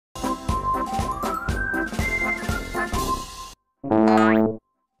Hi.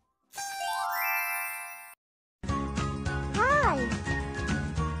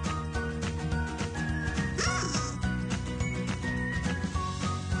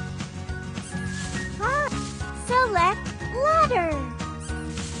 Hi. Select letter.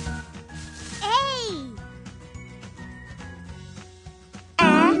 A.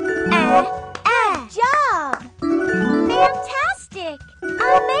 Good job. Fantastic.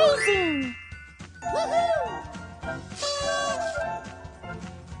 Amazing. Woohoo!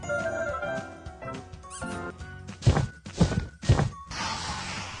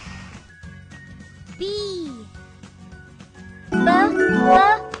 B.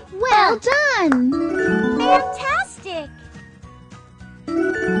 Well done! Fantastic!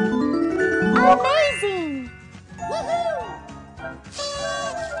 Amazing! Woohoo!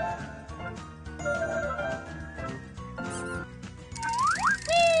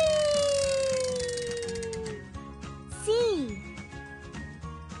 C.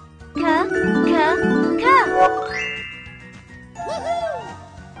 K. Woohoo!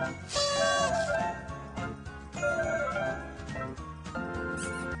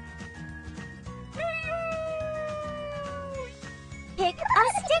 Pick a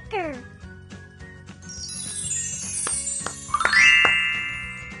sticker.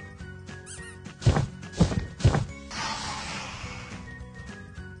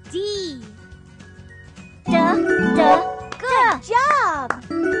 D. Good job.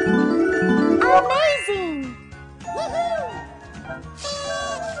 Amazing. Woohoo!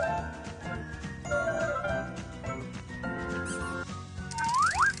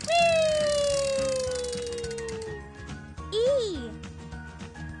 E.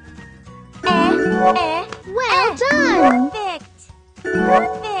 Well done!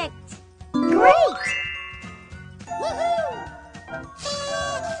 Perfect! Great! Woohoo!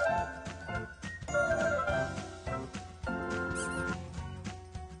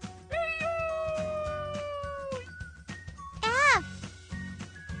 F.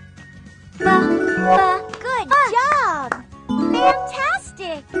 Good job!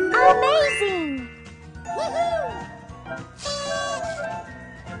 Fantastic! Amazing! Woohoo!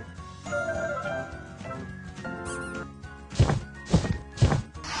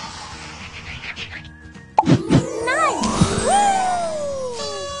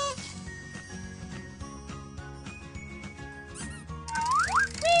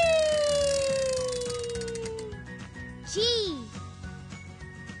 G.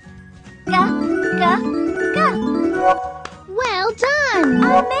 Well done!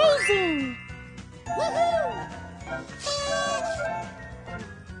 Amazing! Woohoo!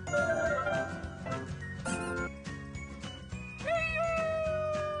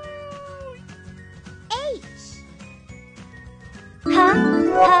 H.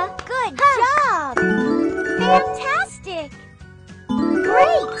 Good job! Fantastic!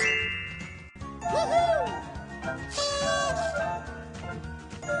 Great! Woohoo!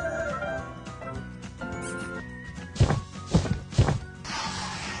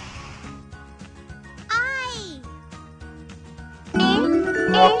 I.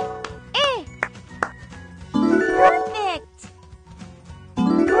 Perfect!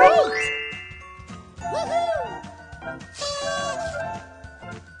 Great! Woohoo!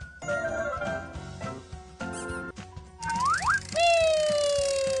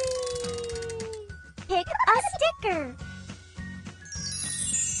 Pick a sticker.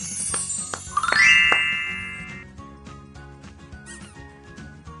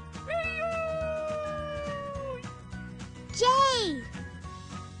 J.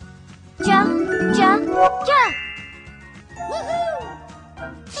 Woohoo!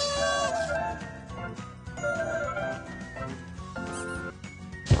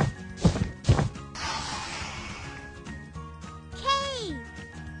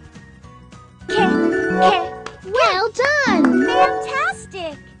 Well done!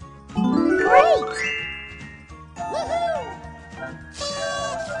 Fantastic! Great! Woohoo!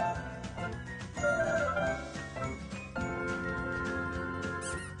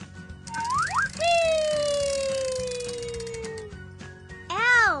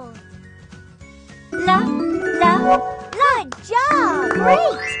 L. Good job!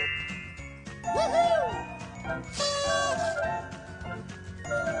 Great! Woohoo!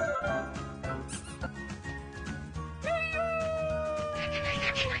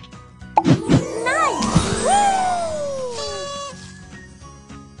 Nice! Woo!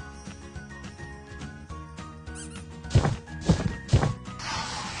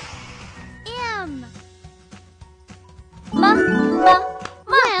 M.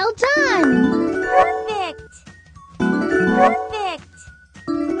 Well done! Perfect! Perfect!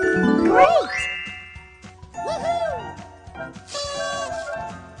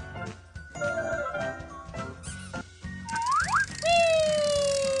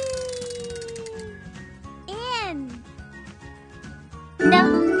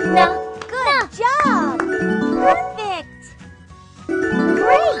 Good job! Perfect!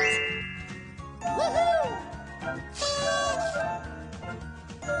 Great! Woohoo!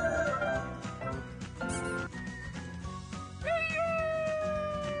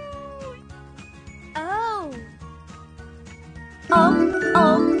 Oh! Oh!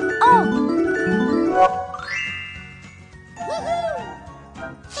 Woohoo!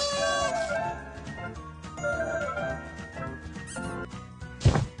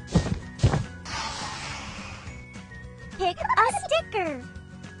 Pick a sticker.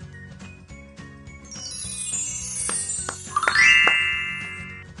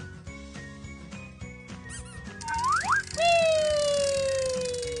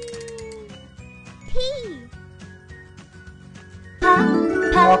 P.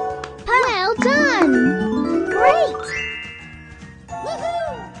 Well done. Great.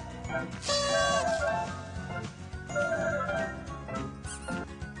 Woohoo!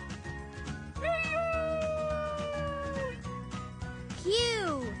 Q.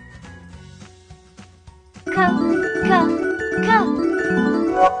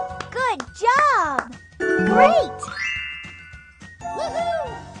 Good job! Great! Woohoo!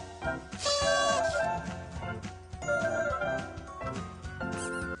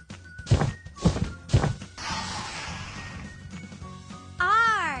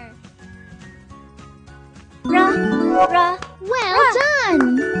 R. Well done!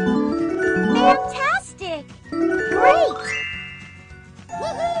 Fantastic! Great!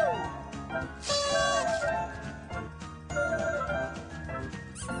 Woohoo!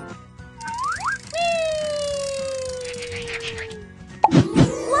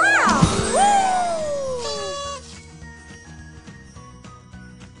 Wow!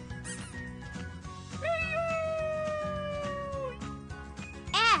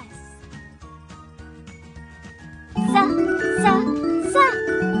 S.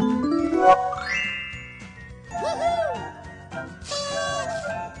 Woohoo!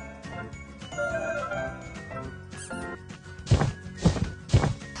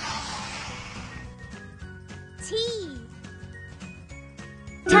 T.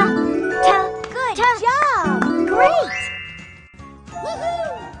 Good job! Great! Woohoo!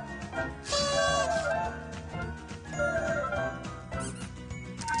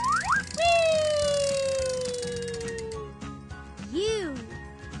 U.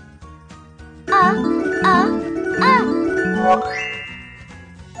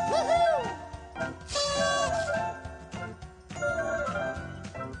 Woohoo!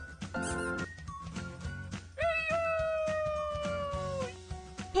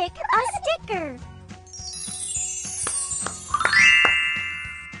 Pick a sticker.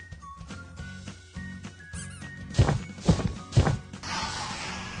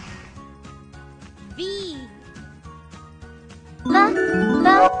 V.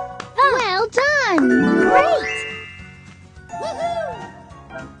 Well done! Great! Woohoo!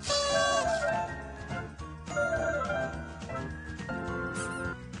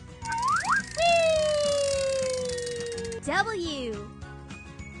 W.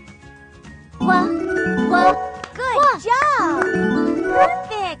 Good job!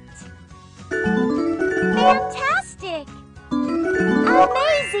 Perfect! Fantastic!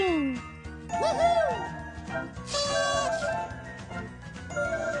 Amazing! Woohoo!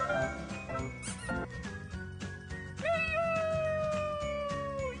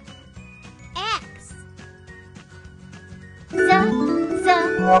 X.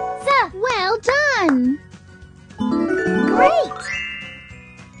 Well done! Great!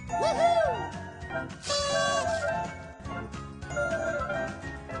 Woohoo!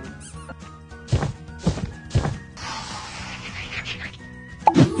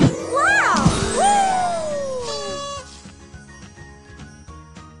 Wow!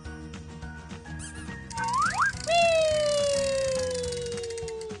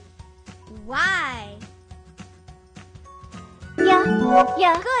 Y.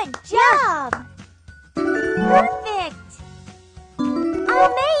 Good job! Perfect!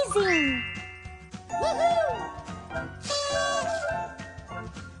 Amazing! Woohoo!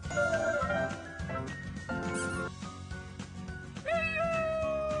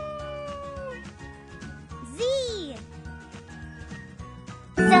 Z.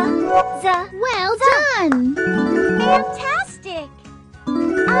 Well done! Fantastic!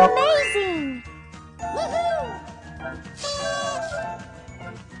 Amazing!